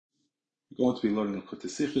We're going to be learning the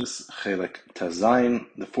Sichas, Chelek Tazayin,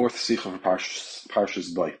 the fourth Sicha of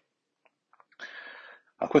Parshas Boy.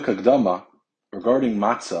 A quick Akdama, regarding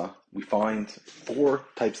matza, we find four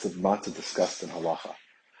types of matza discussed in halacha.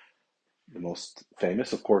 The most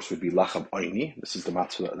famous, of course, would be lachem oini. This is the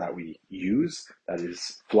matza that we use, that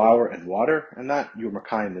is flour and water, and that you're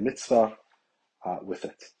makayim the mitzvah with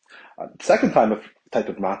it. The second type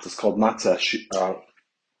of matza is called matza shira.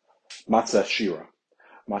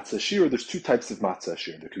 Matza shira, there's two types of matza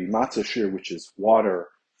shira. There could be matza shira, which is water,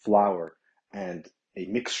 flour, and a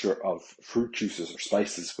mixture of fruit juices or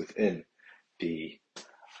spices within the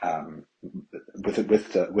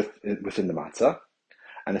within the matzah.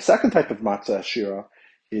 And the second type of matzah shira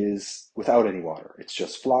is without any water. It's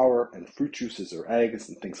just flour and fruit juices or eggs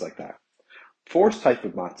and things like that. Fourth type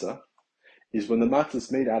of matzah is when the matzah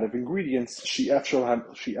is made out of ingredients that's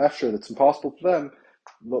impossible for them.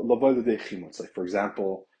 Like for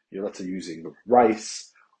example, let's say using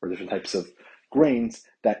rice or different types of grains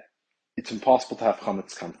that it's impossible to have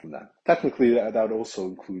chametz come from them. Technically, that would also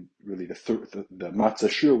include really the matza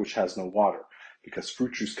shir, which has no water, because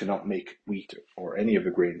fruit juice cannot make wheat or any of the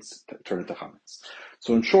grains turn into chametz.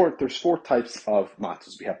 So in short, there's four types of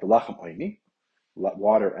matzahs. We have the lachem oini,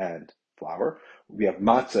 water and flour. We have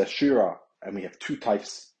matza shira, and we have two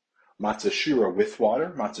types: matza shira with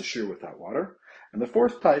water, matza shira without water. And the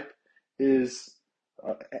fourth type is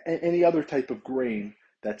any other type of grain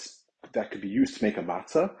that could be used to make a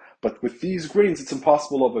matzah, but with these grains, it's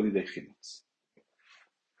impossible over the chimutz.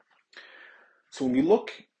 So when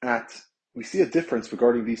we see a difference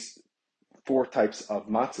regarding these four types of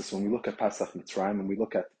matzahs when we look at Pesach Mitzrayim and we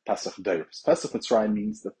look at Pesach Deiros. Pesach Mitzrayim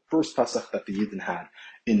means the first Pesach that the Yidden had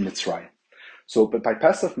in Mitzrayim. So, but by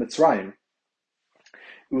Pesach Mitzrayim,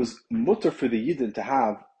 it was mutter for the Yidden to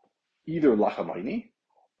have either lachem oini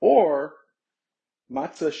or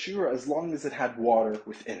matzah shira as long as it had water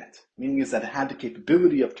within it, meaning is that it had the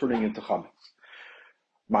capability of turning into chametz.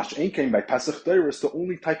 Mash ein came by Pesach Deiros, the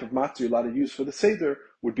only type of matzah you're allowed to use for the Seder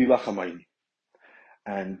would be lachem oini.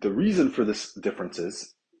 And the reason for this difference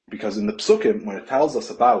is because in the Psukim, when it tells us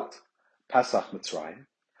about Pesach Mitzrayim,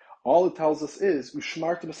 all it tells us is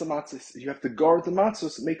ushmartem matzahs. You have to guard the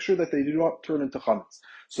matzahs, make sure that they do not turn into chametz.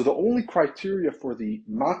 So the only criteria for the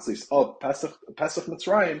matzahs of Pesach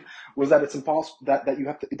Mitzrayim was that it's impossible that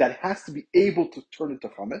it has to be able to turn into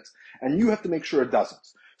chametz, and you have to make sure it doesn't.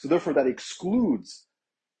 So therefore, that excludes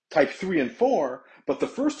type 3 and 4, but the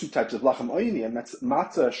first two types of lachem oini and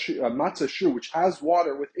matzah shir, which has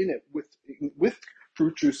water within it with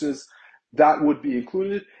fruit juices, that would be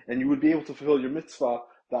included, and you would be able to fulfill your mitzvah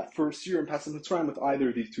that first year in Pesach Mitzrayim with either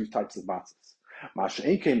of these two types of matzahs. Masha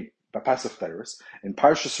ein came by Pesach Deiros in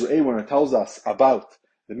Parshas when it tells us about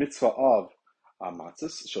the mitzvah of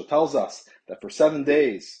matzahs. So it tells us that for 7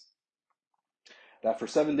 days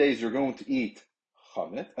you're going to eat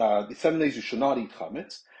chametz. The 7 days you should not eat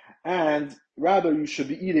chametz, and rather you should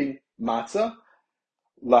be eating matzah,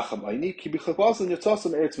 lachem oini, ki b'chakvazin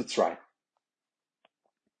yotzasam eretz Mitzrayim.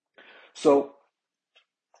 So,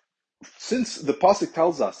 since the pasuk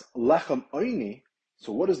tells us lechem oini,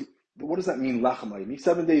 so what does that mean? Lechem oini.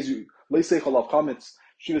 7 days you leiseichol of chametz,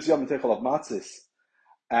 shivas yom teichol of matzis,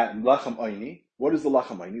 and lechem oini. What is the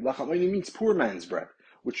lechem oini? Lechem oini means poor man's bread,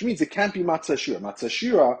 which means it can't be matzah shira. Matzah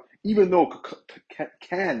shira, even though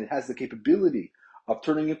it has the capability of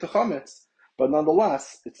turning into chametz, but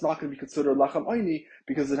nonetheless, it's not going to be considered lechem oini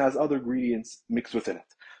because it has other ingredients mixed within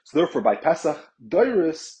it. So therefore, by Pesach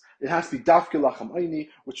Deiros, it has to be dafke lachem oini,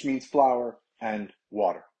 which means flour and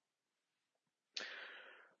water.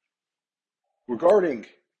 Regarding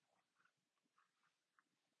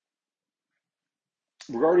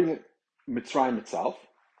Mitzrayim itself,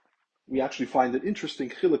 we actually find an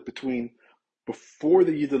interesting chiluk between before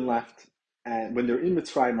the Yidden left and when they're in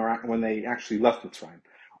Mitzrayim or when they actually left Mitzrayim.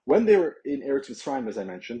 When they were in Eretz Mitzrayim, as I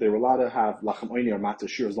mentioned, they were allowed to have lachem oini or matzah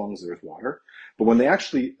shir as long as there's water. But when they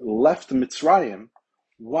actually left Mitzrayim,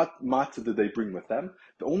 what matzah did they bring with them?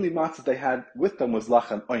 The only matzah they had with them was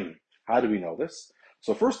lachem oini. How do we know this?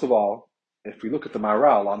 So first of all, if we look at the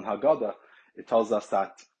Maral on Haggadah, it tells us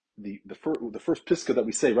that the first piska that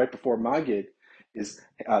we say right before Magid is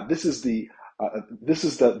this is the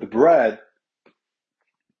bread.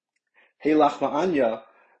 Hey lachma anya,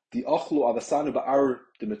 the ochlu avasanu ba'ar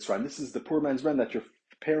de Mitzrayim. This is the poor man's bread that your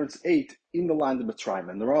parents ate in the land of Mitzrayim.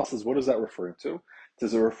 And the Maral says, what is that referring to? It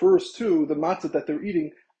says it refers to the matzah that they're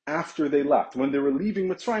eating after they left. When they were leaving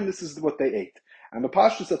Mitzrayim, this is what they ate. And the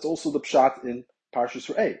Parshas, that's also the pshat in Parshas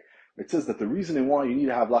Re'eh. It says that the reason why you need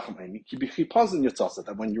to have lachem oini, ki b'chipazin yotzasa,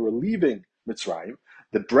 that when you were leaving Mitzrayim,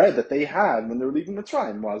 the bread that they had when they were leaving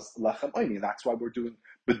Mitzrayim was lachem oini. That's why we're doing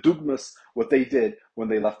bedugmas, what they did when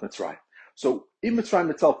they left Mitzrayim. So in Mitzrayim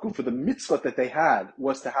itself, for the mitzvah that they had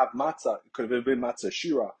was to have matzah. It could have been matzah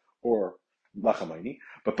shira or lachamaini,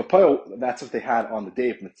 but papayo, that's what they had on the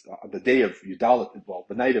day of Yudalit, well,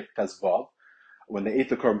 the night of Tezvav, when they ate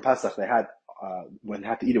the korban Pesach. They had when they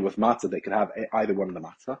had to eat it with matzah, they could have either one of the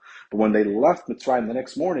matzah. But when they left Mitzrayim the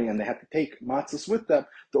next morning and they had to take matzahs with them,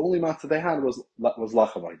 the only matzah they had was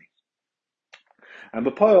lachamaini. And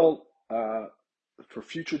papayo, for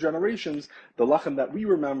future generations, the lachem that we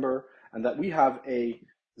remember and that we have a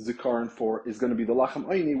zikaron for is going to be the lachem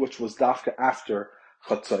oini, which was dafka after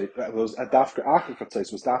chatzos. Was dafka after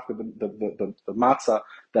chatzos, was dafka the matzah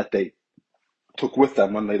that they took with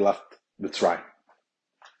them when they left Mitzrayim.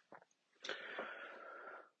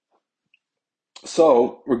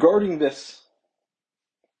 So regarding this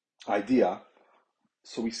idea,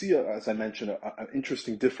 so we see, as I mentioned, an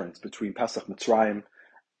interesting difference between Pesach Mitzrayim.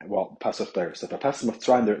 Well, Pesach Deiris. At Pesach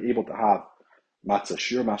Mitzrayim, they're able to have matzah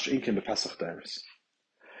shir mash'inkim b'Pesach Deiris.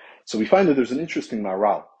 So we find that there's an interesting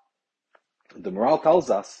moral. The moral tells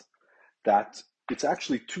us that it's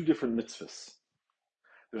actually two different mitzvahs.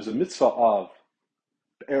 There's a mitzvah of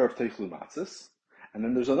erev teichlu matzahs, and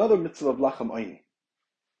then there's another mitzvah of lacham oini.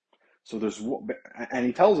 So and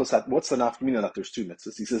he tells us that what's the nafkamina that there's two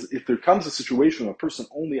mitzvahs. He says if there comes a situation where a person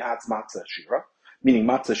only has matzah shira, meaning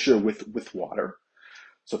matzah shir with water.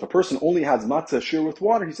 So if a person only has matzah shir with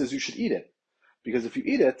water, he says you should eat it. Because if you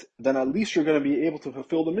eat it, then at least you're going to be able to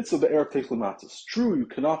fulfill the mitzvah of the erev teichlu matzahs. True, you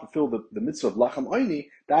cannot fulfill the mitzvah of lacham oini,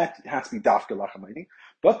 that has to be dafka lacham oini.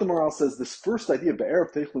 But the moral says this first idea of the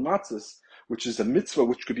erev teichlu matzahs, which is a mitzvah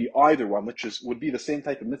which could be either one, would be the same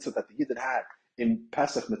type of mitzvah that the Yidden had in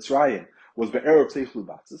Pesach Mitzrayim, was be'erev teichlu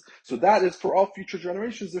matzahs. So that is for all future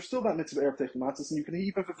generations. There's still that mitzvah erev teichlu matzahs, and you can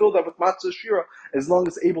even fulfill that with matzah shira as long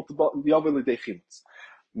as able to be yavel l'dei chimitz.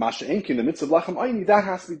 Masha enkin, the mitzvah of lacham oini, that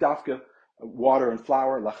has to be dafka water and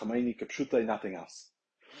flour, lacham oini, kapshuta, nothing else.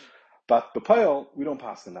 But b'payel, we don't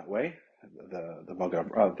pass in that way. The Magen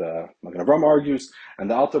Avraham argues, and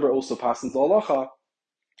the Alter Rebbe also passes the halacha.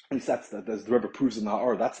 At least that's as the Rebbe proves in the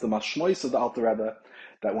Ha'ar. That's the mashmois of the Alter Rebbe,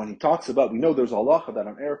 that when he talks about, we know there's a halacha that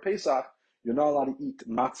on Erev Pesach you're not allowed to eat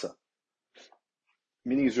matzah.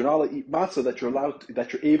 Meaning is you're not allowed to eat matzah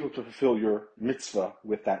that you're able to fulfill your mitzvah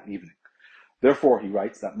with that evening. Therefore, he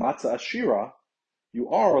writes that matzah ashira you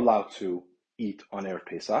are allowed to eat on Erev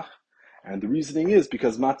Pesach, and the reasoning is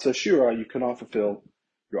because matzah ashira you cannot fulfill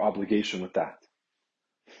your obligation with that.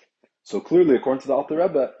 So clearly, according to the Alter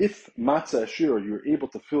Rebbe, if matzah ashira you're able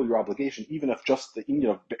to fill your obligation, even if just the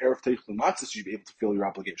inyan of erev teichlu matzahs you'd be able to fill your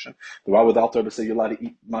obligation. Then why would the Alter Rebbe say you're allowed to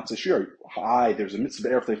eat matzah ashira? There's a mitzvah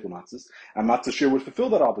erev teichlu matzahs, and matzah ashira would fulfill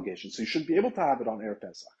that obligation, so you should be able to have it on Erev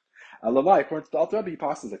Pesach. According to the Alter Rebbe, he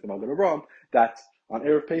passes like the Magen Avraham that on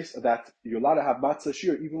Erev Pesach that you're allowed to have matzah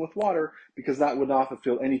shir even with water because that would not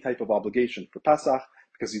fulfill any type of obligation for Pesach,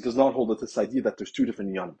 because he does not hold this idea that there's two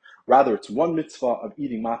different inyanim. Rather, it's one mitzvah of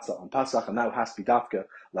eating matzah on Pesach, and that has to be dafka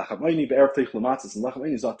lacham oini be'erev teichlu matzahs, and lacham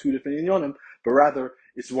oini is not two different inyanim, but rather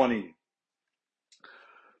it's one inyan.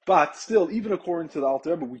 But still, even according to the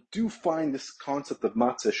Alter Rebbe, we do find this concept of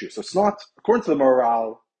matzah shir. So it's not according to the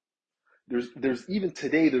moral. There's even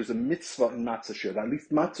today there's a mitzvah in matzah shir that at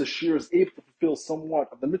least matzah shir is able to fulfill somewhat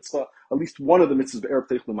of the mitzvah, at least one of the mitzvahs be'erev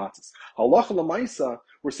teichlu matzahs. Halacha l'maisa,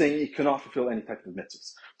 we're saying it cannot fulfill any type of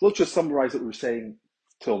mitzvahs. So let's just summarize what we were saying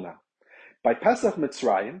till now. By Pesach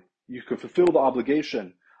Mitzrayim, you can fulfill the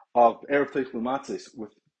obligation of erev teichlu matzahs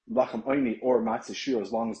with lacham oini or matzah shir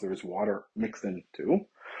as long as there is water mixed in too.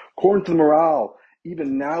 According to the moral,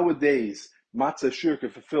 even nowadays, matzah shir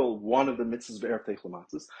could fulfill one of the mitzvahs be'erev teichlu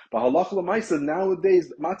matzahs. But halacha l'maisa,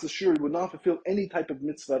 nowadays, matzah shir would not fulfill any type of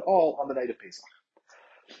mitzvah at all on the night of Pesach.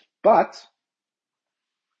 But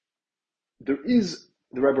there is,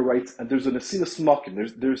 the Rebbe writes, and there's an asinas makim.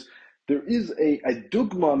 There is a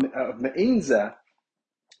dugma of me'enza,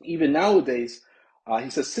 even nowadays. He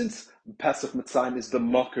says since Pesach Mitzrayim is the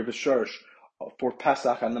makar v'shorsh for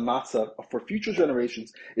Pesach and the matzah for future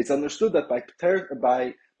generations, it's understood that by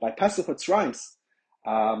Pesach Mitzrayim,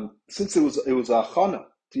 since it was a chana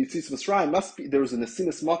to Yitzis Mitzrayim, there was an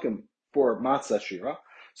asinas makim for matzah shira.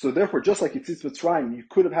 So therefore, just like Yitzis Mitzrayim, you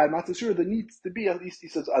could have had matzah shira. There needs to be at least, he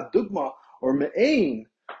says, a dugma or me'ain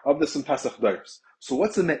of this in Pesach Deiros. So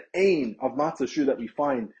what's the me'ain of matzah shira that we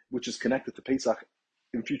find which is connected to Pesach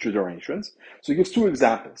in future generations? So he gives two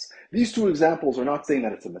examples. These two examples are not saying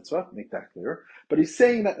that it's a mitzvah, make that clear, but he's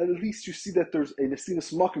saying that at least you see that there's an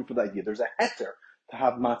asinas makim for the idea. There's a heter to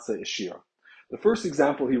have matzah shira. The first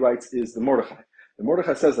example he writes is the Mordechai. The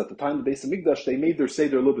Mordechai says that at the time of the Beis Hamikdash, they made their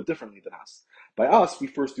Seder a little bit differently than us. By us, we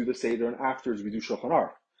first do the Seder, and afterwards we do Shulchan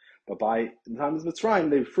Aruch. But by the time of Mitzrayim,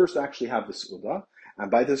 they would first actually have the Seudah,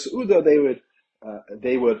 and by the Seudah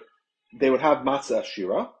they would have matzah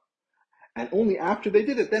ashira, and only after they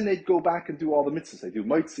did it, then they'd go back and do all the mitzvahs. They do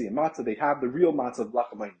mitzi and matzah. They'd have the real matzah of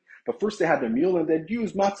lachamayim. But first they had their meal, and they'd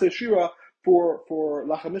use matzah ashira for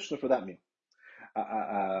lachamishna for that meal.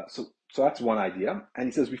 So that's one idea. And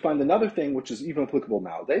he says we find another thing which is even applicable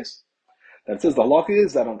nowadays. That it says the halacha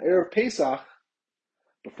is that on Erev Pesach,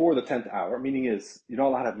 before the 10th hour, meaning is you're not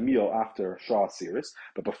allowed to have a meal after Shah Siris,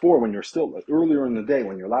 but before, when you're still earlier in the day,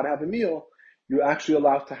 when you're allowed to have a meal, you're actually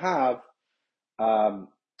allowed to have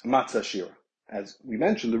matzah shira. As we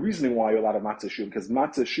mentioned, the reasoning why you're allowed to have matzah shira, because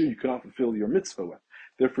matzah shira you cannot fulfill your mitzvah with.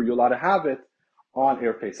 Therefore, you're allowed to have it on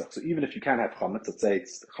Erev Pesach. So even if you can't have chametz, let's say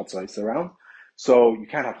it's chatzais around, so you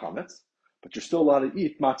can't have chametz, but you're still allowed to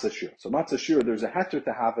eat matzah shira. So matzah shira, there's a heter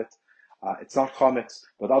to have it. It's not chametz,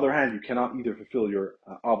 but on the other hand, you cannot either fulfill your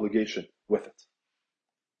obligation with it.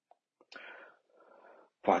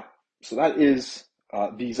 Fine. So that is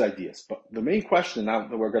these ideas. But the main question now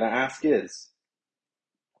that we're going to ask is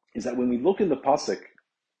that when we look in the pasuk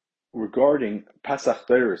regarding Pesach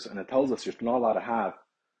Deiros, and it tells us you're not allowed to have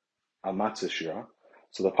a matzah shira,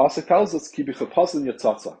 so the pasuk tells us ki b'chapazin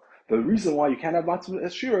yatzatza. The reason why you can't have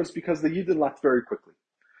matzah shira is because the yidden left very quickly.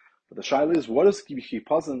 But the shaila is, what does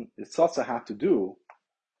Bichipazan Yitzatza have to do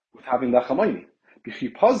with having the Chamayni?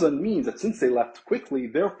 Bichipazan means that since they left quickly,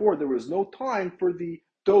 therefore there was no time for the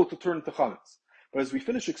dough to turn into chametz. But as we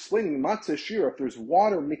finish explaining matzah shira, if there's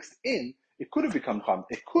water mixed in, it could have become chametz.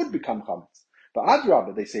 It could become chametz. But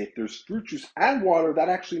adrabah, they say, if there's fruit juice and water, that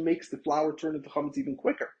actually makes the flour turn into chametz even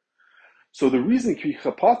quicker. So the reason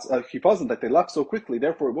Bichipazan that they left so quickly,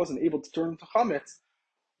 therefore it wasn't able to turn into chametz,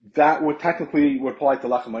 that would apply to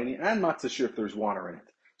lachamayni and matzah shir if there's water in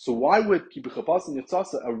it. So why would kibichapas and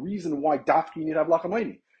yitzasa a reason why dafki you need to have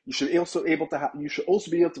lachamayni? You should also be able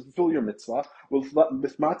to fulfill your mitzvah with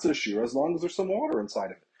matzah shir as long as there's some water inside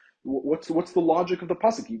of it. What's the logic of the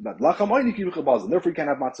pasuk? Lachamayni kibichapas, and therefore you can't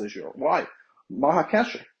have matzah shir. Why? Maha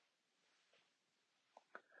kesher.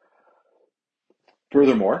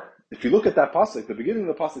 Furthermore, if you look at that pasuk, the beginning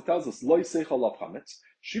of the pasuk tells us loy seichal lav chametz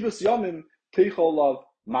shivas yamim teichal lav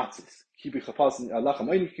matzis.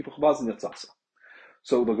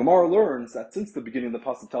 So the Gemara learns that since the beginning of the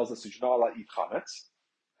pasuk tells us that you're not allowed to eat chametz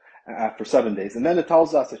for 7 days, and then it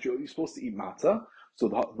tells us that you're supposed to eat matzah. So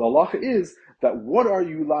the halacha is that what are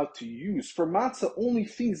you allowed to use for matzah? Only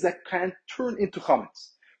things that can turn into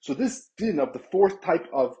chametz. So this din of the fourth type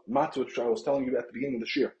of matzah, which I was telling you at the beginning of the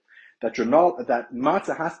shir, that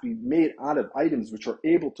matzah has to be made out of items which are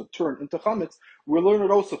able to turn into chametz, we'll learn it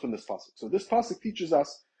also from this pasuk. So this pasuk teaches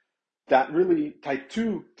us that really type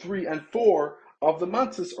 2, 3, and 4 of the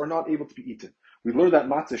matzahs are not able to be eaten. We learned that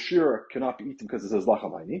matzah shira cannot be eaten because it says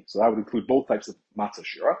lachamayni, so that would include both types of matzah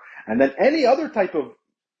shira. And then any other type of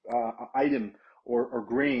item or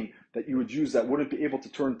grain that you would use that wouldn't be able to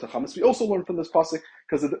turn to chametz. We also learned from this pasuk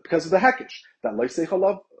because of the hekesh that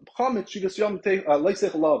leisechalav chametz shigas yom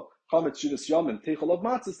leisechalav chametz shigas yom and techalav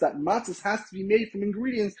matzahs, that matzahs has to be made from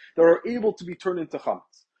ingredients that are able to be turned into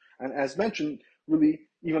chametz. And as mentioned, really,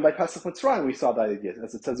 even by Pesach Mitzrayim, we saw that idea,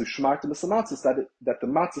 as it says, "Ushmartem esamatzos," that the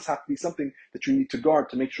matzahs have to be something that you need to guard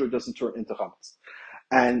to make sure it doesn't turn into chametz.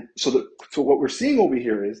 And so what we're seeing over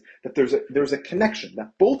here is that there's a connection,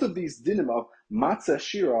 that both of these dinim of matzah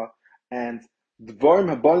shira and dvarim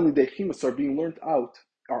habayim lidechimus are being learned out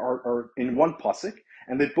are in one pasuk,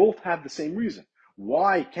 and they both have the same reason.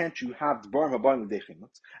 Why can't you have dvarim habayim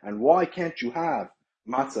lidechimus, and why can't you have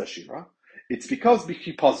matzah shira? It's because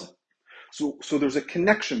bichipazim. So there's a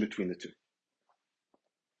connection between the two.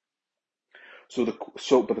 So the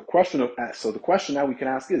question now we can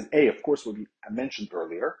ask is, of course, what we mentioned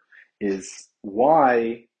earlier is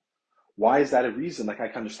why is that a reason? Like, I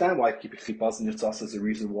can understand why Kipichipas and Yitzas is a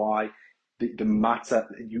reason why the matzah,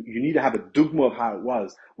 you need to have a dugma of how it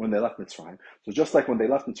was when they left Mitzrayim. So just like when they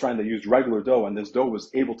left Mitzrayim, they used regular dough, and this dough was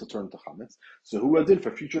able to turn into chametz. So who did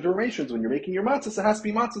for future generations, when you're making your matzah, it has to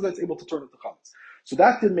be matzah that's able to turn into chametz. So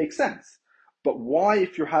that did make sense. But why,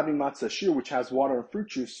 if you're having matzah shir, which has water and fruit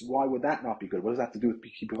juice, why would that not be good? What does that have to do with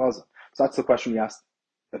Bichipazim? So that's the question we asked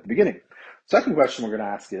at the beginning. Second question we're going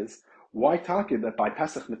to ask is, why talking that by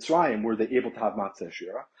Pesach Mitzrayim were they able to have matzah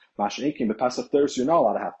shira? Mashanikim, but Pesach Thursday you're not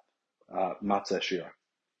allowed to have matzah shira.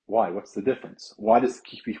 Why? What's the difference? Why does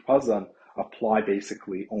Bichipazim apply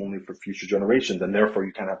basically only for future generations, and therefore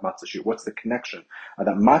you can't have matzah shira? What's the connection?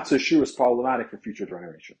 That matzah shira is problematic for future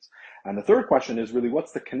generations. And the third question is really,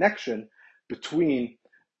 what's the connection between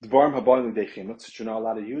dvarim habayim lidei chimutz, which you're not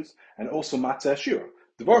allowed to use, and also matzah shira?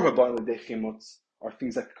 Dvarim habayim lidei chimutz are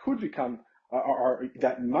things that could become are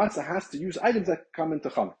that matzah has to use items that come into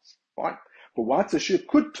chametz. Fine, but matzah shir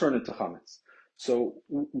could turn into chametz. So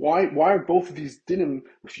why are both of these dinim?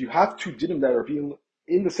 If you have two dinim that are being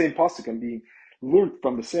in the same pasuk and being learned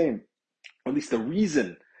from the same, at least the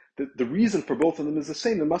reason for both of them is the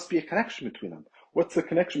same. There must be a connection between them. What's the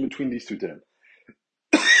connection between these two dinim?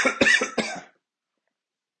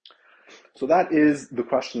 So that is the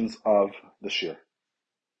questions of the shir.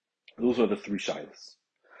 Those are the three shaylas.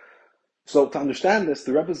 So to understand this,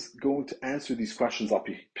 the Rebbe is going to answer these questions al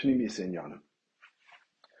pi pnimis inyanim.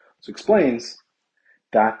 So he explains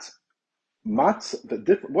that what's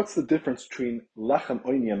the difference between lechem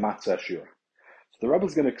oini and matzah ashira? So the Rebbe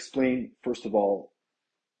is going to explain, first of all,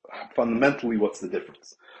 fundamentally what's the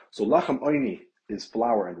difference. So lechem oini is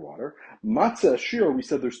flour and water. Matzah ashira, we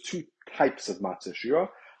said there's two types of matzah ashira,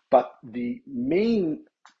 but the main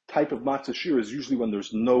type of matzah shira is usually when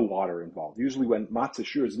there's no water involved. Usually when matzah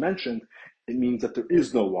shira is mentioned, it means that there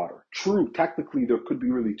is no water. True, technically there could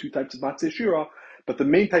be really two types of matzah shira, but the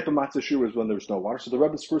main type of matzah shira is when there's no water. So the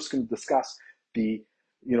Rebbe is first going to discuss the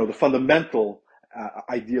fundamental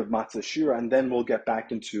idea of matzah shira, and then we'll get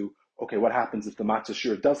back into, okay, what happens if the matzah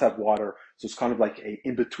shira does have water? So it's kind of like a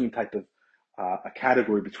in-between type of a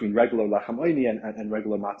category between regular lechem oini and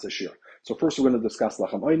regular matzah shira. So first we're going to discuss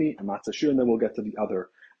lechem oini and matzah shira, and then we'll get to the other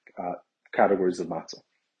categories of matzah.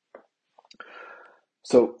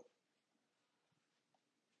 So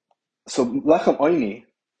lechem oini,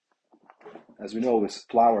 as we know, is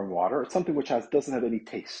flour and water. It's something which doesn't have any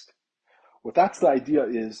taste. What that's the idea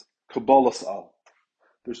is kabbalas al.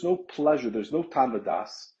 There's no pleasure, there's no tam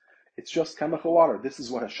v'das. It's just kamach water. This is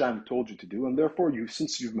what Hashem told you to do, and therefore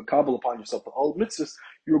since you've makabel upon yourself the all mitzvahs,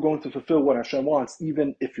 you're going to fulfill what Hashem wants,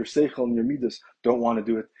 even if your seichel and your midas don't want to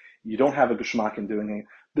do it. You don't have a geshmak in doing it.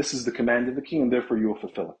 This is the command of the king, and therefore you will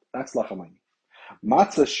fulfill it. That's lechem oini.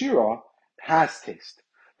 Matzah shira has taste.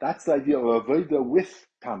 That's the idea of avodah with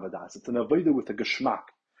tam v'das. It's an avodah with a geshmak.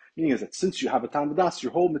 Meaning is that since you have a tam v'das,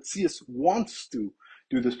 your whole mitzias wants to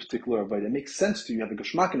do this particular avodah. It makes sense to you. You have a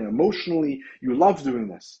geshmak in it. Emotionally, you love doing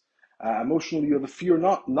this. Emotionally, you have a fear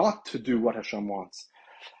not to do what Hashem wants.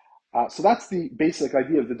 So that's the basic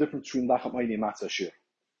idea of the difference between lechem oini and matzah shira.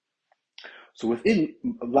 So within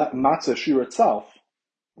matzah shira itself,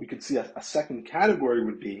 we could see a second category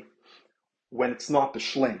would be when it's not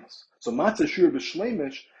b'shleimus. So matzah shira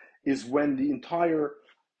b'shleimish is when the entire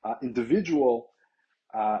individual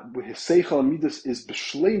with his seichel and midas is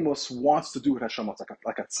b'shleimus, wants to do what Hashem wants,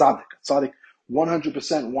 like a tzaddik. A tzaddik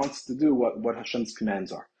 100% wants to do what Hashem's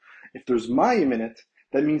commands are. If there's mayim in it,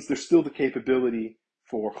 that means there's still the capability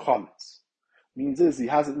for chametz. Means he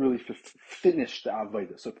hasn't really finished the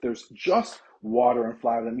avodah. So if there's just water and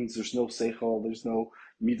flour, that means there's no seichel, there's no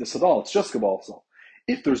midas at all. It's just kabbalah.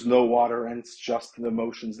 If there's no water and it's just the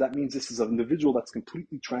emotions, that means this is an individual that's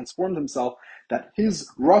completely transformed himself, that his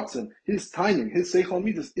ratzon, his timing, his seichel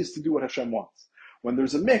midas is to do what Hashem wants. When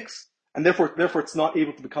there's a mix, and therefore it's not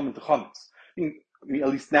able to become into chametz. I mean, at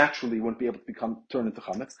least naturally wouldn't be able to turn into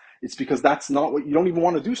chametz. It's because that's not what, you don't even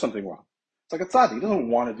want to do something wrong. It's like a tzaddik. He doesn't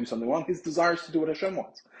want to do something wrong. His desire is to do what Hashem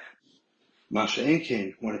wants. Masha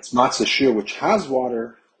Enkin, when it's matzah shir, which has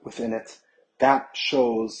water within it, that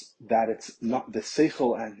shows that it's not the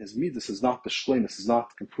seichel and his midas is not the shleimus, is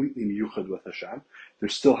not completely miyuchad with Hashem. There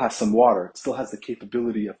still has some water. It still has the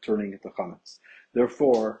capability of turning into chametz.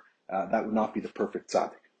 Therefore, that would not be the perfect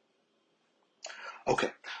tzaddik.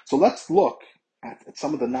 Okay, so let's look at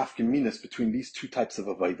some of the nafkeminas between these two types of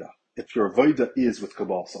avodah. If your avodah is with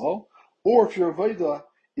kabbalah sal, or if your avodah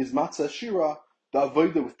is matzah shira, the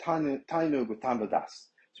avodah with tainu with tam v'das.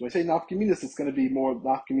 So when I say nafkeminas, it's going to be more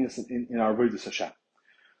nafkeminas in our avodah Hashem.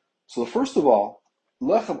 So first of all,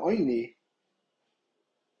 lechem oini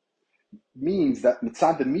means that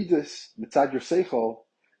mitzad the midas, mitzad your seichel,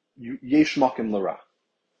 yesh makim l'ra.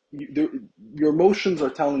 Your emotions are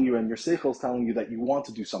telling you, and your seichel is telling you that you want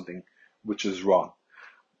to do something which is wrong.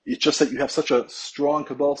 It's just that you have such a strong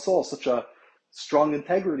kabbalah soul, such a strong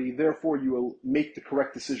integrity, therefore you will make the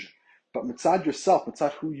correct decision. But mitzad yourself,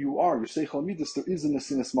 mitzad who you are, your seichel midas, there is a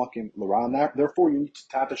nesinas makim l'ra, and therefore you need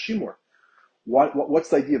to have a shimur. What's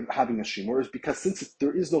the idea of having a shimur? Is because since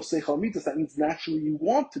there is no seichel midas, that means naturally you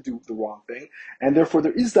want to do the wrong thing, and therefore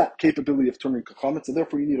there is that capability of turning kachametz, and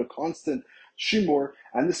therefore you need a constant shimur,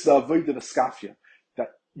 and this is the avodah of skafia, that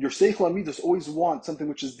your seichel midas always want something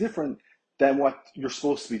which is different than what you're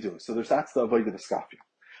supposed to be doing. So that's the avodah of skafia.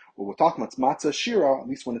 What we're talking about is matzah shira, at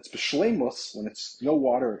least when it's b'shleimus, when it's no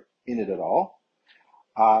water in it at all,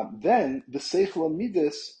 then the seichel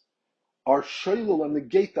midas are shailul and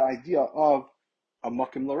negate the idea of a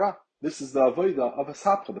makim l'ra. This is the avodah of a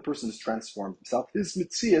sapcha. The person is transformed himself. His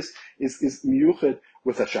mitzias is miyuched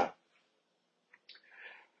with Hashem.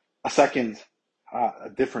 A second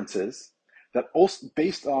difference is that also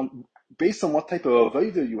based on what type of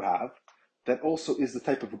avodah you have, that also is the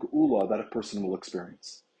type of geula that a person will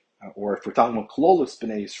experience. Or if we're talking about klolos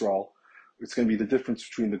b'nei Yisrael, it's going to be the difference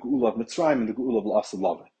between the geula of Mitzrayim and the geula of L'asad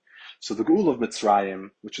Lavai. So the geula of Mitzrayim,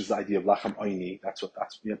 which is the idea of lachem oini, they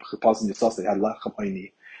had lachem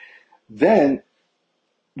oini. Then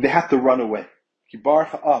they had to run away. Kibar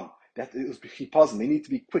ha'am. It was chipazon. They need to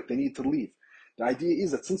be quick. They need to leave. The idea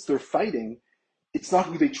is that since they're fighting, it's not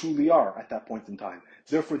who they truly are at that point in time.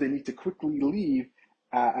 Therefore, they need to quickly leave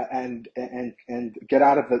and get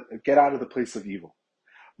out of the place of evil.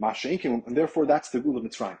 And therefore, that's the Gula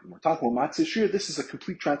Mitzrayim. When we're talking about Matzah Shir, this is a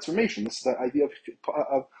complete transformation. This is the idea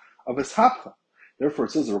of Ishapcha. Therefore,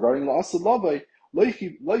 it says regarding L'asad Lavai,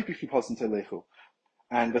 Loichi Chipazon Telechu,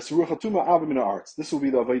 and Vesruach Hatuma Avim in arts. This will be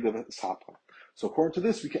the Avodah of Ishapcha. So, according to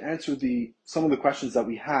this, we can answer some of the questions that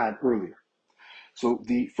we had earlier. So,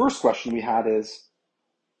 the first question we had is,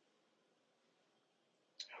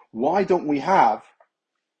 why don't we have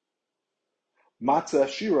Matzah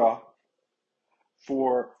Shira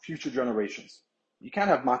for future generations? You can't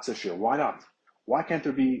have Matzah Shir. Why not? Why can't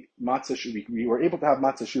there be Matzah Shir? We were able to have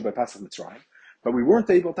Matzah Shir by Pesach Mitzrayim, but we weren't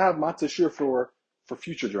able to have Matzah Shir for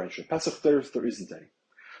future generations. Pesach there isn't any.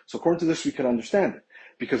 So according to this, we can understand it.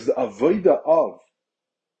 Because the avodah of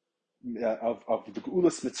the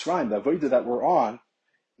Geulas Mitzrayim, the avodah that we're on,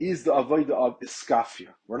 is the avodah of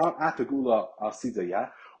Iskafia. We're not at the Geula Asida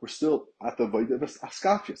yet. We're still at the avodah of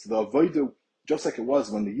Iskafia. So the avodah, just like it was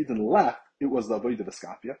when the Yidden left, it was the avodah of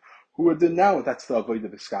Iskafia. Who are then now? That's the avodah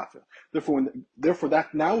of Iskafia. Therefore,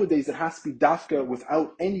 that nowadays it has to be dafka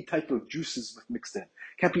without any type of juices mixed in.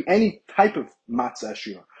 Can't be any type of matzah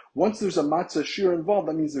ashira. Once there's a matzah ashira involved,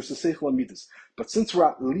 that means there's a seichel and midas. But since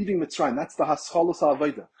we're leaving Mitzrayim, that's the haschalos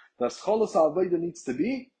ha'avodah. The haschalos ha'avodah needs to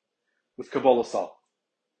be with kabbalah sal.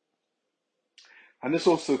 And this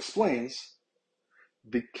also explains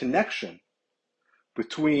the connection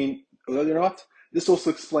between, this also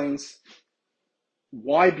explains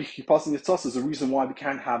why B'chipasin Yitzas is the reason why we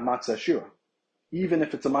can't have Matzah Shira, even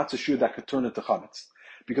if it's a Matzah Shira that could turn into Chametz.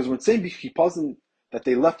 Because when it's saying B'chipasin that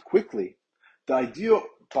they left quickly, the idea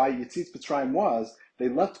by Yitzitz Mitzrayim was they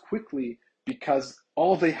left quickly because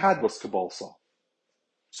all they had was Kabbalah Sal.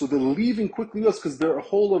 So the leaving quickly was because their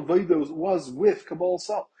whole avodah was with Kabbalah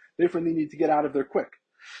Sal. Therefore, they need to get out of there quick.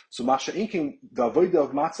 So Masha Inking, the avodah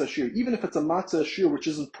of Matzah Shir, even if it's a Matzah Shir which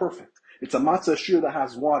isn't perfect, it's a Matzah Shir that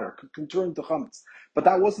has water, can turn into Chametz. But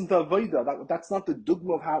that wasn't the avodah. That's not the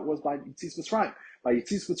dogma of how it was by Yitzitz Mitzrayim. By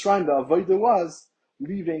Yitzitz Mitzrayim, the avodah was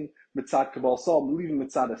leaving Mitzad Kabbalah Sal, leaving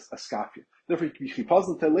Mitzad Askafia. Therefore,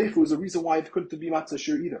 Chipazon Telechu is a reason why it couldn't be Matzah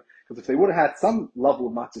Shir either. Because if they would have had some level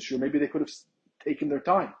of Matzah Shir, maybe they could have taken their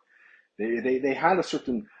time. They had a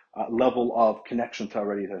certain level of connection to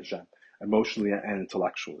already to Hashem, emotionally and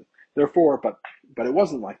intellectually. Therefore, but it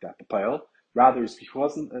wasn't like that. Rather,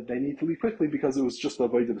 they need to leave quickly because it was just the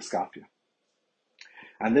avodah of Skafia.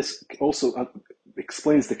 And this also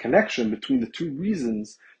explains the connection between the two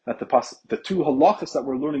reasons that the two halachas that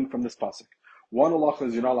we're learning from this pasuk. One halacha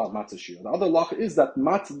is you're not allowed matzah shir. The other halacha is that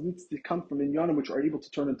matzah needs to come from inyanim which are able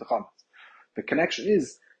to turn into chametz. The connection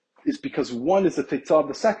is because one is the tetzah of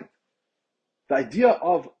the second. The idea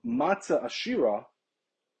of matzah ashira,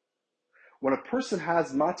 when a person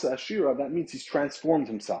has matzah ashira, that means he's transformed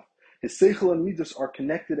himself. His seichel and midas are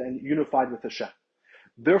connected and unified with Hashem.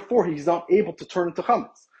 Therefore, he's not able to turn into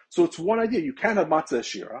chametz. So it's one idea. You can't have matzah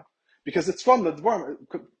ashira because it's from the dvar.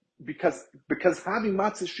 Because having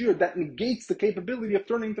matzah shir, that negates the capability of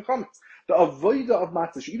turning into chametz. The avodah of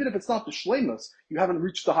matzah shir, even if it's not the shleimus, you haven't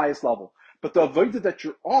reached the highest level. But the avodah that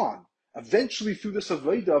you're on, eventually through this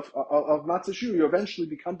avodah of matzah shir, you eventually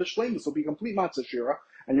become the shleimus, will be complete matzah shira,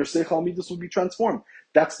 and your seichel midas will be transformed.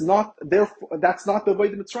 That's not the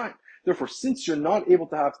avodah Mitzrayim. Therefore, since you're not able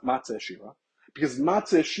to have matzah shira, because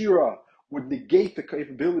matzah shira would negate the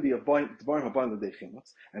capability of buying the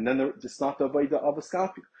dechimus, and then it's not the avodah of a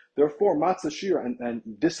skafia. Therefore, matzah shira and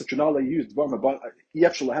this that you're not allowed to use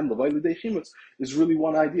is really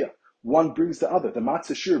one idea. One brings the other. The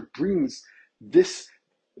matzah shira brings these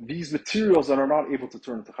materials that are not able to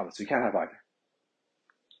turn into chametz. So you can't have either.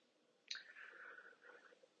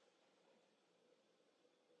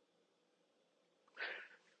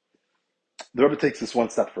 The Rebbe takes this one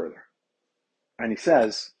step further, and he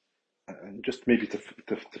says, and just maybe to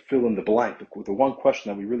fill in the blank, the one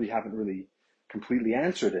question that we really haven't really completely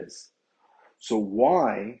answered is, so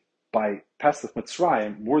why by Pesach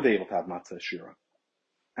Mitzrayim were they able to have matzah shira?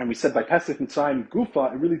 And we said by Pesach Mitzrayim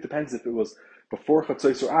Gufa, it really depends if it was before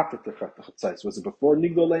Chatzos or after the Chatzos. Was it before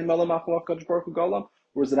Nigdol Leim Elam Achalach Kadosh Baruch Hu Galam,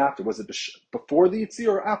 or was it after? Was it before the Yitzir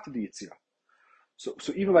or after the Yitzir? So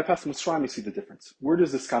even by Pesach Mitzrayim, we see the difference. Where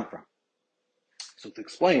does this come from? So to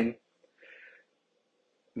explain,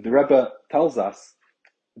 the Rebbe tells us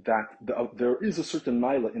that there is a certain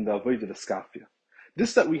mila in the avodah v'skafia.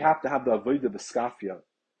 This that we have to have the avodah v'skafia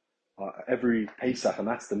every Pesach, and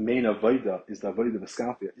that's the main avodah, is the avodah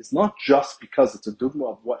v'skafia. It's not just because it's a dogma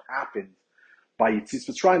of what happened by Yitzis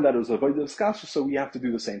Mitzrayim that it was avodah v'skafia, so we have to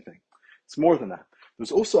do the same thing. It's more than that.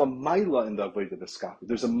 There's also a mila in the avodah v'skafia.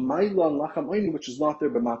 There's a mila in lacham oini which is not there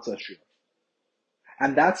by matza shir,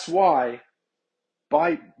 and that's why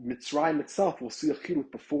by Mitzrayim itself, we'll see a chiluk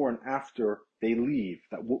before and after they leave.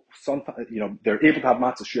 That sometimes, they're able to have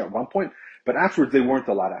matzah shir at one point, but afterwards they weren't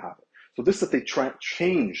allowed to have it. So this that they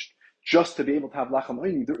changed just to be able to have lacham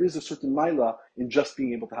oini, there is a certain maila in just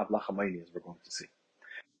being able to have lacham oini, as we're going to see.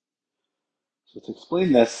 So to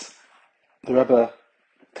explain this, the Rebbe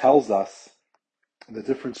tells us the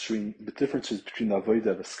differences between the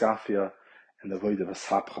avodah v'skafia and the avodah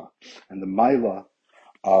v'shapcha, and the maila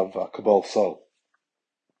of kabbalah soul.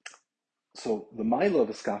 So the maila of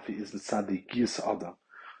a skafi is the tzaddik giyus adam.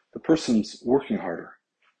 The person's working harder.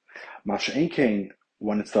 Masha enkein,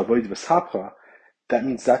 when it's the avodah v'shapcha, that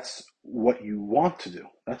means that's what you want to do.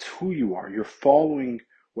 That's who you are. You're following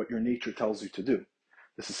what your nature tells you to do.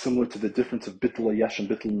 This is similar to the difference of bittul yesh and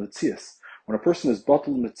bittul metzias. When a person is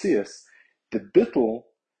bittul metzias, the bittul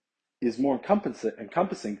is more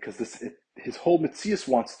encompassing because his whole metzias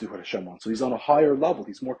wants to do what Hashem wants. So he's on a higher level.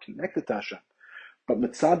 He's more connected to Hashem. But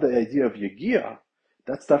mitzad, the idea of yagia,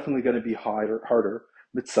 that's definitely going to be harder.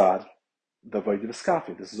 Mitzad, the avodah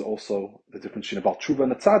v'skafia. This is also the difference between a Baal Tshuva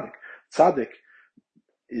and a tzaddik. Tzaddik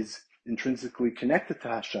is intrinsically connected to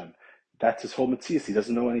Hashem. That's his whole mitzias. He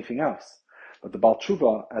doesn't know anything else. But the Baal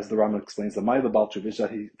Tshuva, as the Rambam explains, the Ma'ila Baal Tshuva is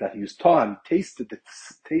that he was taught, he tasted the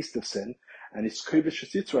taste of sin, and he's krivish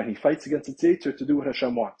yitzra, and he fights against its yitzra to do what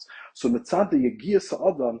Hashem wants. So mitzad, the yagia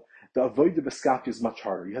sa'adam, the avodah v'skafia is much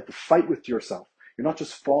harder. You have to fight with yourself. You're not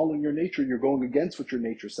just following your nature, you're going against what your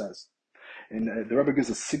nature says. And the Rebbe gives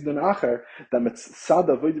a signon acher that mitzad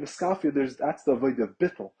avodah v'skafia, that's the avodah of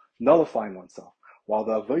bittul, nullifying oneself. While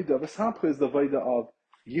the avodah of v'shapcha is the avodah of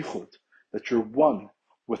yichud, that you're one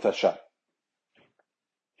with Hashem.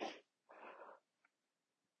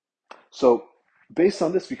 So, based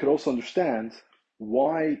on this, we could also understand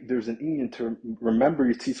why there's an inyan to remember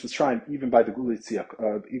Yitzis Mitzrayim even by the Gula Hasida.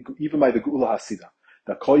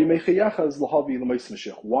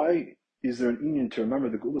 Why is there an inyan to remember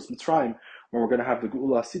the Gulas Mitzrayim when we're going to have the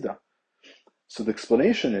Gula Hasida? So the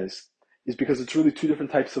explanation is because it's really two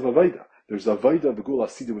different types of Avodah. There's the Avodah of the Gula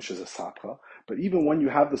Hasida, which is a Sapcha, but even when you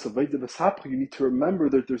have this Avodah of a Sapcha, you need to remember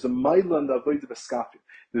that there's a Maila in the Avodah of a Skafi.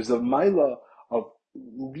 There's a Maila of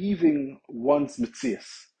leaving one's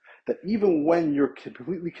Mitzias. That even when you're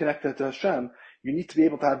completely connected to Hashem, you need to be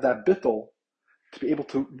able to have that bittul to be able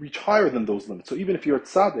to reach higher than those limits. So even if you're a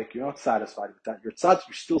tzaddik, you're not satisfied with that. You're tzaddik,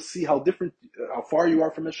 you still see how far you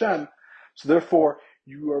are from Hashem. So therefore,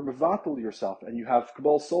 you are mevatel yourself, and you have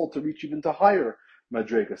Kabbalah soul to reach even to higher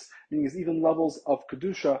madrigas, meaning there's even levels of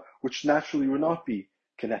kedusha which naturally would not be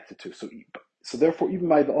connected to. So therefore, even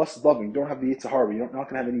by the us loving, you don't have the Yetzer Hara, you're not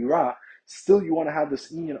going to have any ra. Still, you want to have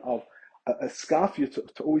this union of a skafia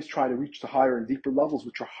to always try to reach to higher and deeper levels,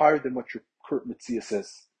 which are higher than what your current mitzias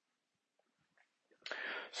is.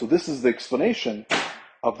 So this is the explanation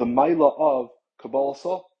of the maila of Kabbalah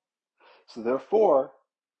soul. So therefore,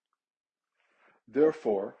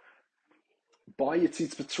 by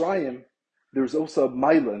Yitzis Mitzrayim, there's also a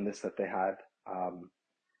maila in this that they had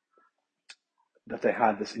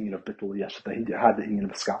this inyan of bittul yesh, that they had the inyan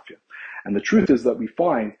of skafia. And the truth is that we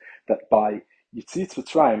find that by Yitzis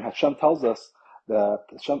Mitzrayim, Hashem tells us that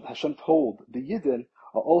Hashem told the Yidden,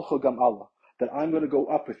 Olcha gam Allah, that I'm going to go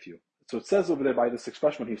up with you. So it says over there by this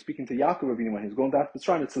expression, when he was speaking to Yaakov Avinu, when he was going down to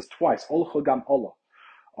Mitzrayim, it says twice, Olcha gam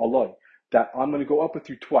Allah, that I'm going to go up with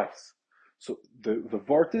you twice. So the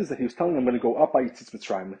vart is that he was telling them, I'm going to go up by Yitzis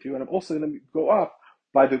Mitzrayim with you, and I'm also going to go up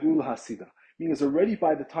by the Gula Hasida. Meaning, is already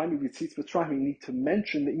by the time of Yitzis Mitzrayim, you need to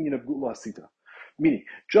mention the inyan of Gula Hasida. Meaning,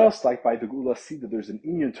 just like by the Gula Hasida, there's an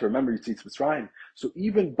inyan to remember Yitzis Mitzrayim. So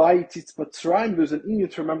even by Yitzis Mitzrayim, there's an inyan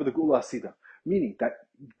to remember the Gula Hasida. Meaning that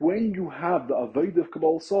when you have the Avodah of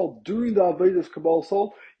Kabbalah soul, during the Avodah of Kabbalah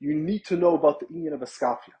soul, you need to know about the inyan of a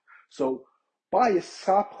skafia. So by a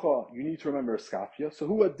skafcha, you need to remember a skafia. So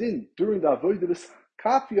who adin, during the Avodah of a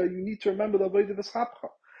skafia, you need to remember the Avodah of a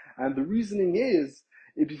skafcha. And the reasoning is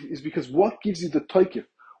because what gives you the toikif,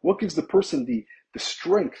 what gives the person the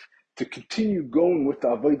strength to continue going with the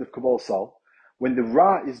avoid of Kabbalah Sal, when the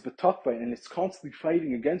Ra is betokva and it's constantly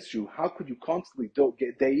fighting against you, how could you constantly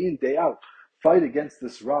get day in, day out, fight against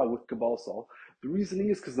this Ra with Kabbalah Sal? The reasoning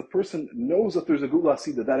is because the person knows that there's a Gula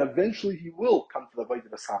Sida, that eventually he will come to the avoid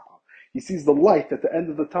of Ashapa. He sees the light at the end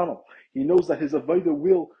of the tunnel. He knows that his avodah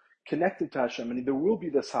will connect him to Hashem, and there will be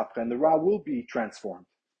this hapcha, and the Ra will be transformed.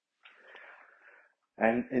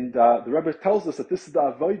 And the Rebbe tells us that this is the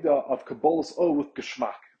avodah of Kabbalah's O with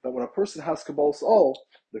Geshmak. That when a person has Kabbalah's O,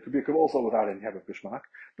 there could be a Kabbalah's O without any type of Geshmak,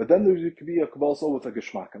 but then there could be a Kabbalah's O with a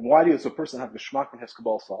Geshmak. And why does a person have Geshmak and has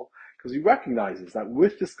Kabbalah's O? Because he recognizes that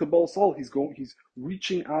with this Kabbalah's O, he's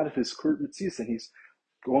reaching out of his current mitzvahs, and he's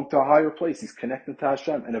going to a higher place. He's connected to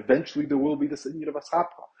Hashem, and eventually there will be this Iyun of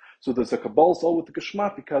Ashapcha. So there's a Kabbalah's O with the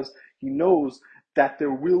Geshmak because he knows that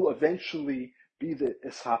there will eventually be the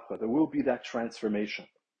Ishapcha, there will be that transformation.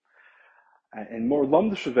 And more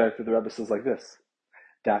Lamda Shaver, the Rebbe says like this,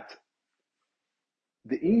 that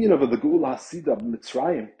the Iyun of the Geula Hasida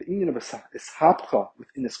Mitzrayim, the Iyun of Ishapcha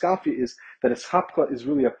within Iskafia is that Ishapcha is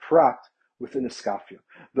really a prat within Iskafia.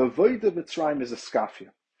 The Avodah of Mitzrayim is Iskafia.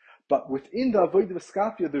 But within the Avodah of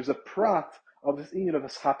Iskafia, there's a prat of this Iyun of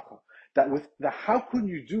Ishapcha. That with the how can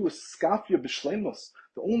you do a Skafia b'shleimus?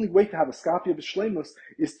 The only way to have a Skafia b'shleimus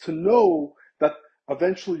is to know that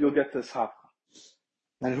eventually you'll get this hapcha.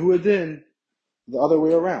 And huadin, the other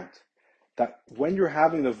way around. That when you're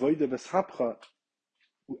having the voida v'shapcha,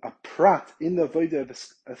 a prat in the voida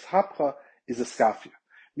v'shapcha is a Skafia.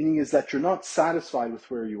 Meaning is that you're not satisfied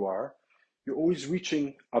with where you are. You're always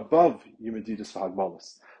reaching above Yemedidus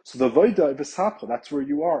v'hagbalas. So the voida v'shapcha, that's where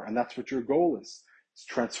you are, and that's what your goal is. It's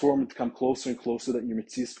transformed to come closer and closer, that your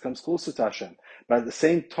mitzvahs becomes closer to Hashem. But at the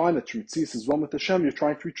same time that your mitzvahs is one with Hashem, you're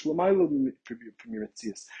trying to reach l'mayla from your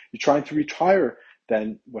mitzvahs. You're trying to reach higher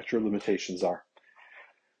than what your limitations are.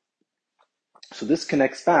 So this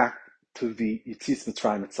connects back to the Yitzis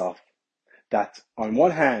Mitzrayim itself. That on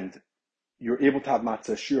one hand, you're able to have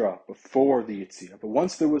matza shira before the Yitzia. But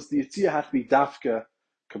once there was the Yitzia, had to be dafka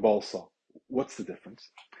kabbalsa. What's the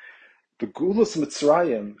difference? The Gulas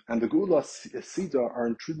Mitzrayim and the Gulas Sida are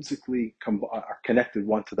intrinsically are connected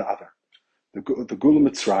one to the other. The Gula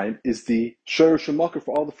Mitzrayim is the Shorish Shemakar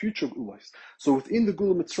for all the future Gulas. So within the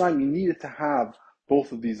Gula Mitzrayim, you needed to have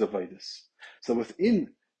both of these Avodas. So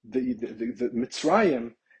within the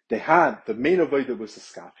Mitzrayim, they had the main Avodah was the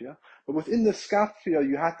Skafia, but within the Skafia,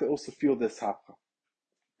 you had to also feel this Hapcha.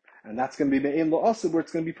 And that's going to be Me'en La'asa, where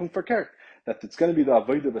it's going to be Pumfarkert. That it's going to be the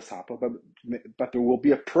Avodah V'Shapa, but there will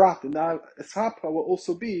be a prat, and that Ishapa will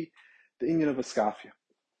also be the Iyun of Iskafia.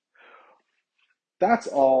 That's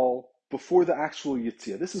all before the actual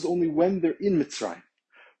Yitzia. This is only when they're in Mitzrayim.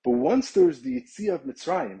 But once there's the Yitzia of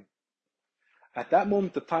Mitzrayim, at that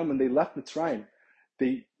moment of time when they left Mitzrayim,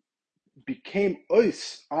 they became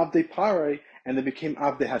Ois, Avdei Pare, and they became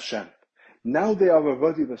Avdei Hashem. Now they are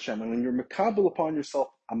Avodah Hashem, and when you're Mekabel upon yourself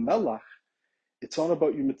a Melach, it's not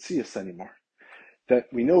about your Metzias anymore. That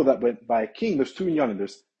we know that by a king, there's two inyanim.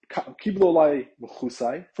 There's Kiblo Olai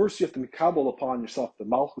V'chusai. First, you have to Mekabel upon yourself the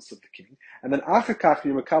Malchus of the king, and then Achakach,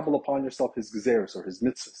 you Mekabel upon yourself his Gezeres or his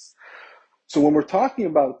Mitzvahs. So when we're talking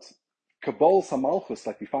about Kabbalah Samalchus,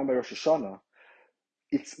 like we find by Rosh Hashanah,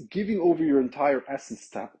 it's giving over your entire essence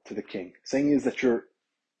to the king. Saying is that you're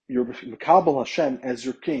Mekabel Hashem as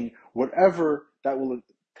your king, whatever that will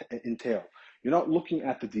entail. You're not looking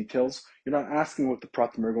at the details. You're not asking what the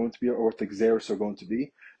pratim are going to be or what the gzeros are going to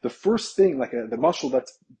be. The first thing, like the mashal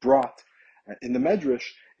that's brought in the Medrash,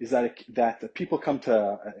 is that people come to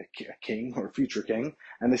a king or a future king,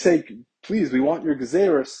 and they say, please, we want your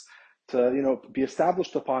gzeros to be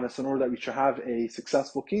established upon us in order that we should have a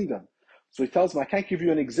successful kingdom. So he tells them, I can't give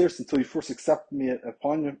you an gzeros until you first accept me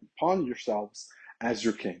upon yourselves as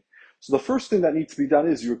your king. So the first thing that needs to be done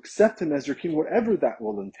is you accept him as your king, whatever that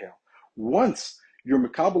will entail. Once you're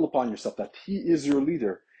mekabel upon yourself that he is your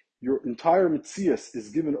leader, your entire mitzias is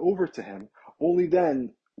given over to him, only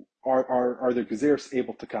then are the gezeres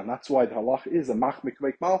able to come. That's why the halach is a mach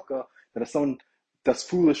mikvek malka, that if someone does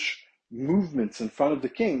foolish movements in front of the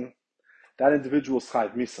king, that individual is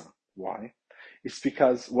chayv misa. Why? It's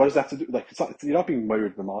because, what does that have to do? You're not being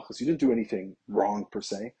murdered the malchus, you didn't do anything wrong per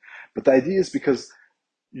se, but the idea is because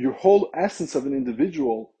your whole essence of an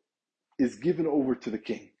individual is given over to the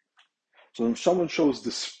king. So when someone shows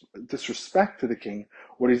disrespect to the king,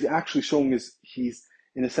 what he's actually showing is he's,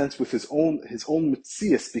 in a sense, with his own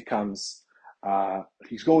mitzias becomes,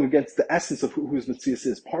 he's going against the essence of who his mitzias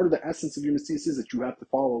is. Part of the essence of your mitzias is that you have to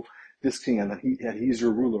follow this king and that he is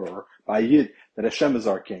your ruler, or by Yid, that Hashem is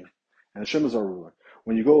our king and Hashem is our ruler.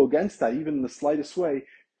 When you go against that, even in the slightest way,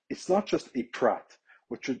 it's not just a prat.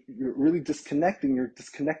 what you're really disconnecting. You're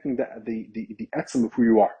disconnecting the etzem of who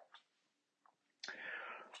you are.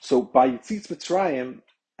 So by Yitzitz Mitzrayim,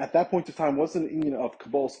 at that point of time, wasn't an inyan of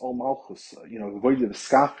Kabbal's Al Malchus, avoid of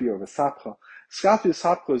Skafia or Vesapcha. Skafia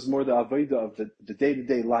Sapcha is more the avoida of the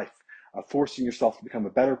day-to-day life, of forcing yourself to become a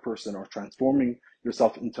better person or transforming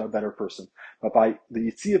yourself into a better person. But by the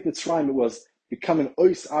Yitzitz of Mitzrayim, it was becoming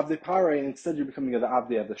Ois Avde Pare, and instead you're becoming the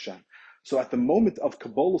Avde of the Shem. So at the moment of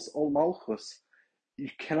Kabbal's Al Malchus, you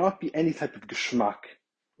cannot be any type of geschmack.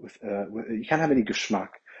 You can't have any geschmack.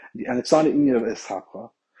 And it's not an inyan of Esapcha.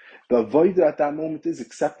 The avodah at that moment is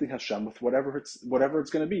accepting Hashem with whatever it's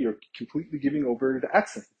going to be. You're completely giving over the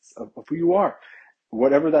essence of who you are,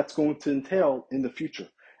 whatever that's going to entail in the future.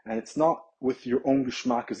 And it's not with your own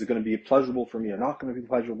geschmack. Is it going to be pleasurable for me or not going to be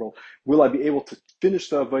pleasurable? Will I be able to finish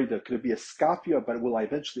the avodah? Could it be a skafia, but will I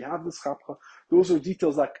eventually have the skafcha? Those are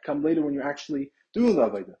details that could come later when you're actually doing the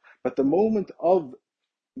avodah. But the moment of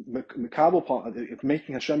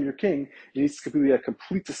making Hashem your king, it needs to be a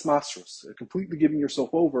complete dismasros, completely giving yourself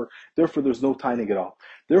over. Therefore, there's no taining at all.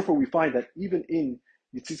 Therefore, we find that even in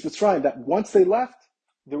Yitzitz Mitzrayim, that once they left,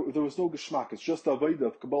 there was no geschmack. It's just the avodah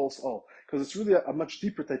of Kabbal's all, because it's really a much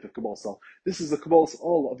deeper type of Kabbal's all. This is the Kabbal's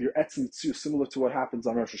all of your etzem mitzvah, similar to what happens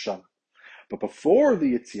on Rosh Hashanah. But before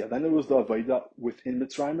the Yitzhak, then it was the avodah within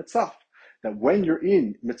Mitzrayim itself. That when you're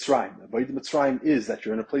in Mitzrayim, the avodah Mitzrayim is that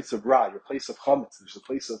you're in a place of Ra, your place of Chametz, there's a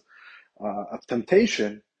place of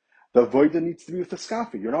temptation. The avodah needs to be with the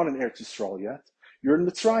skafia. You're not in Eretz Yisrael yet. You're in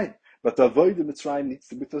Mitzrayim. But the avodah Mitzrayim needs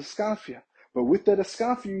to be with the skafia. But with that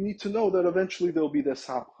skafia, you need to know that eventually there'll be the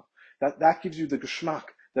sapcha. That gives you the geschmack,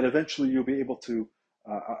 that eventually you'll be able to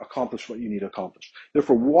accomplish what you need to accomplish.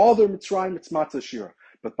 Therefore, while they're Mitzrayim, it's matza shira.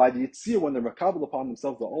 But by the Yitzhak, when they're makabel upon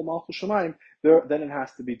themselves, the Ol Malchus Shemayim, then it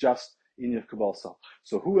has to be just in your Kabbalah self.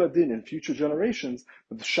 So who adin in future generations,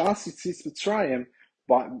 but the Shas Yitzitz Mitzrayim,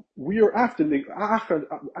 but we are after Nigla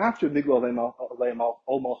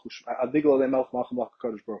Malchus.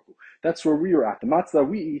 That's where we are at. The matza that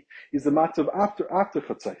we eat is the matza of after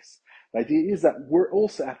Chatzais. The idea is that we're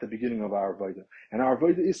also at the beginning of our avodah, and our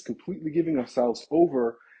avodah is completely giving ourselves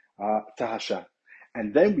over to Hashem.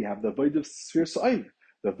 And then we have the avodah of Sfir Sa'im.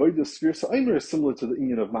 The avodah of Sfir Sa'im is similar to the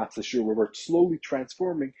inyan of Matzah Shir, where we're slowly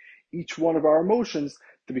transforming each one of our emotions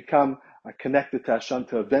to become connected to Hashem,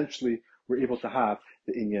 to eventually we're able to have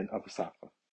the inyan of the Sapha.